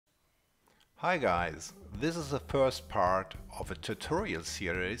Hi guys, this is the first part of a tutorial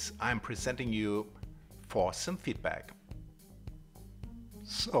series I'm presenting you for SimFeedback.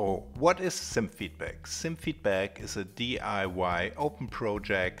 So, what is SimFeedback? SimFeedback is a DIY open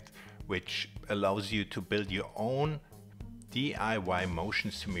project which allows you to build your own DIY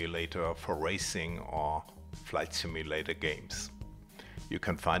motion simulator for racing or flight simulator games. You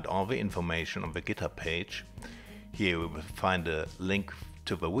can find all the information on the GitHub page. Here you will find a link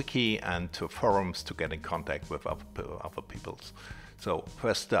to the wiki and to forums to get in contact with other people. So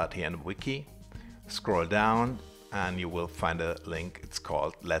first start here in the wiki, scroll down and you will find a link. It's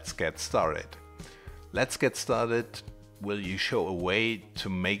called Let's Get Started. Let's Get Started will you show a way to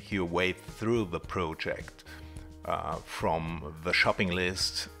make your way through the project from the shopping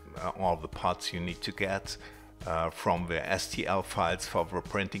list, all the parts you need to get, from the STL files for the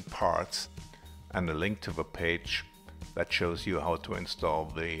printing parts, and a link to the page that shows you how to install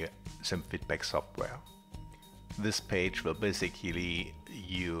the SimFeedback software. This page will basically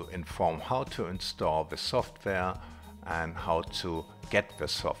you inform how to install the software and how to get the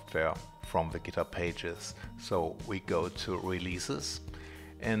software from the GitHub pages. So we go to releases.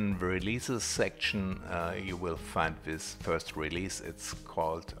 In the releases section you will find this first release. It's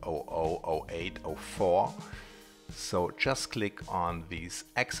called 000804. So just click on this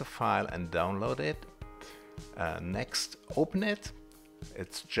exe file and download it. Next, open it.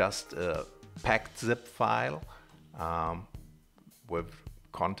 It's just a packed zip file with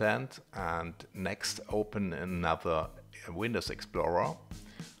content. And next, open another Windows Explorer.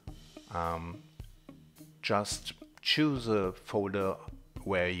 Just choose a folder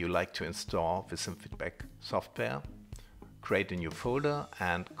where you like to install the SimFeedback software. Create a new folder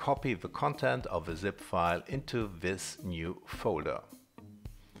and copy the content of the zip file into this new folder.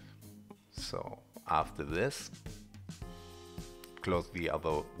 So after this, close the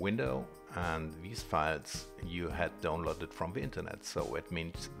other window, and these files you had downloaded from the internet, so it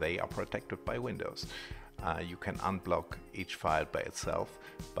means they are protected by Windows. You can unblock each file by itself,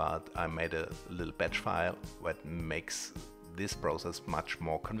 but I made a little batch file that makes this process much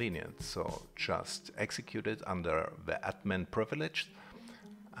more convenient. So just execute it under the admin privilege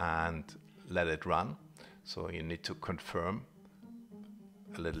and let it run. So you need to confirm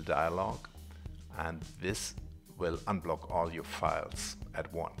a little dialog, and this will unblock all your files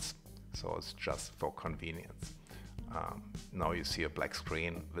at once. So it's just for convenience. Now you see a black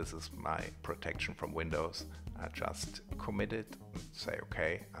screen. This is my protection from Windows. I just commit it, say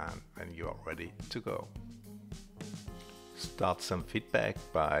OK, and then you are ready to go. Start SimFeedback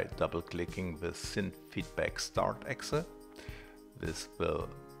by double-clicking the SimFeedback Start exe. This will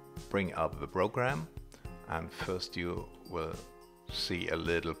bring up the program, and first you will see a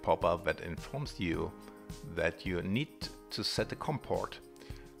little pop-up that informs you that you need to set a COM port.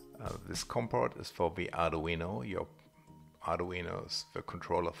 This COM port is for the Arduino. Your Arduino is the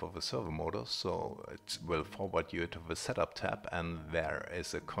controller for the servo motor, so it will forward you to the setup tab, and there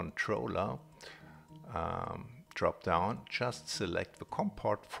is a controller drop down. Just select the COM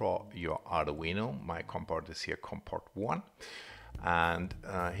port for your Arduino. My COM port is here, COM port 1, and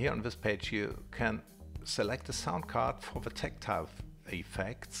here on this page you can select a sound card for the tactile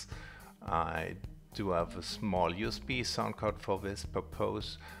effects. I do have a small USB sound card for this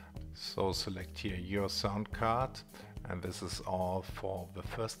purpose, so select here your sound card, and this is all for the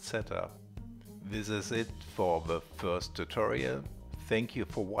first setup. This is it for the first tutorial. Thank you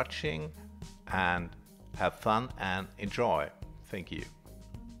for watching and have fun and enjoy. Thank you.